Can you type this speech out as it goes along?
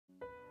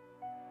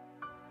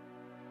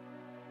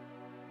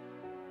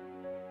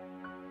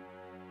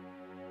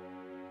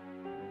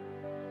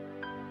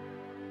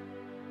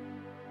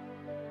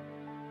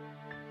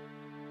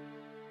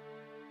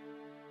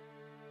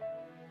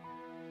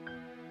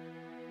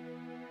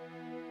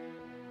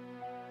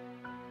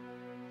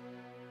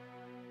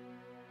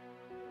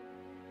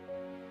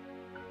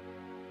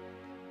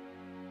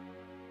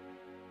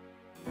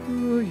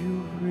Do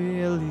you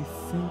really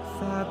think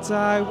that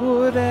I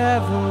would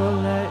ever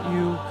let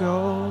you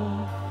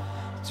go?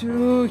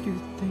 Do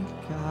you think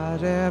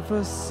I'd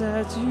ever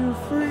set you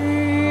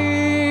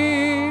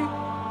free?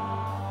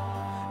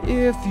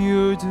 If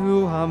you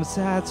do, I'm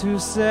sad to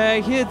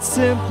say it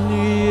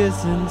simply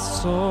isn't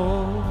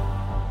so.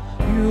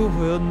 You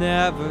will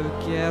never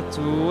get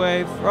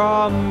away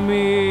from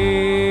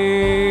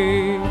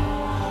me.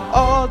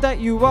 All that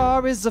you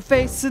are is a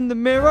face in the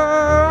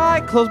mirror.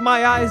 I close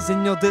my eyes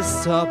and you'll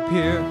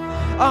disappear.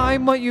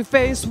 I'm what you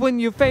face when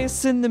you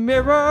face in the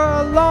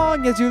mirror.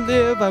 Long as you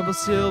live, I will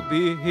still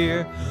be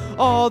here.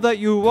 All that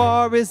you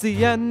are is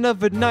the end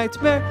of a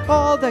nightmare.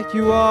 All that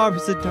you are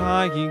is a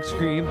dying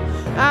scream.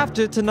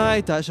 After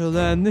tonight, I shall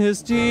end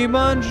this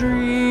demon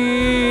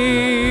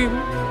dream.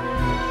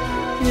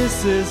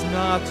 This is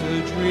not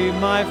a dream,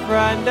 my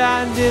friend,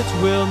 and it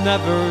will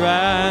never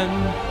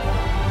end.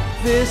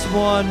 This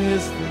one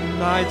is the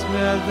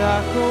nightmare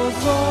that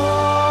goes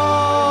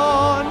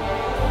on.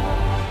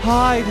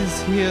 Hyde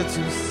is here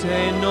to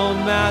stay no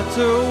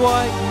matter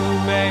what you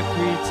may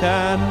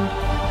pretend,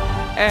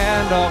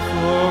 and I'll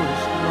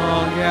flourish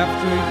long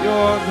after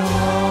you're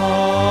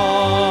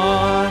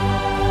gone.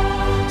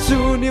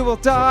 Soon you will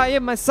die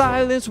and my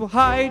silence will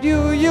hide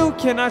you. You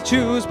cannot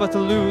choose but to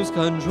lose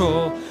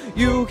control.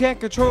 You can't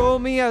control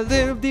me, I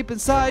live deep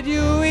inside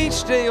you.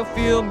 Each day you'll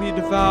feel me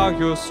devour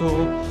your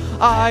soul.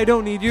 I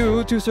don't need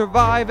you to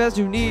survive as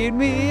you need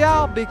me.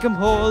 I'll become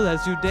whole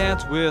as you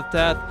dance with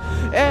death,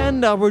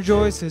 and I'll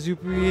rejoice as you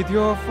breathe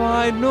your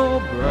final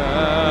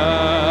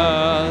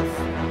breath.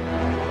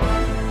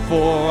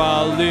 For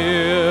I'll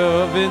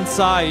live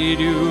inside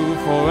you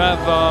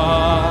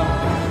forever,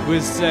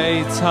 with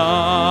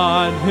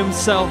Satan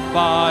himself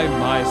by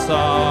my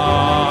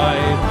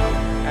side.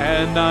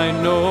 And I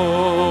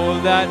know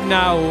that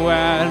now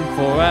and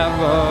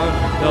forever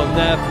there'll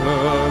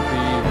never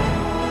be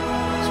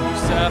to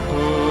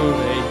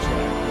separate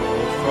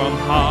Jekyll from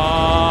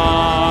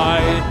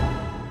Hyde.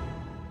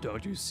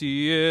 Don't you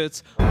see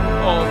it's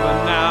over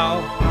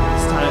now?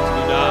 It's time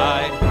to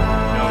die.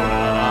 No,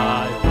 not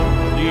I.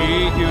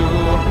 Need you.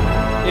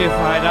 If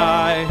I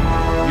die,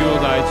 you'll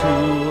die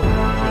too.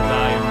 You'll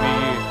die in me.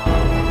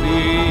 I'll be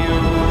you.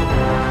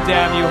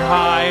 Damn you,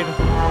 Hyde.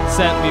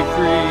 Set me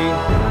free.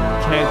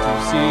 Can't you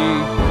see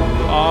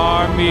you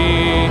are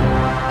me?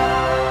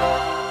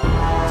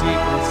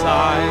 Deep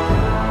inside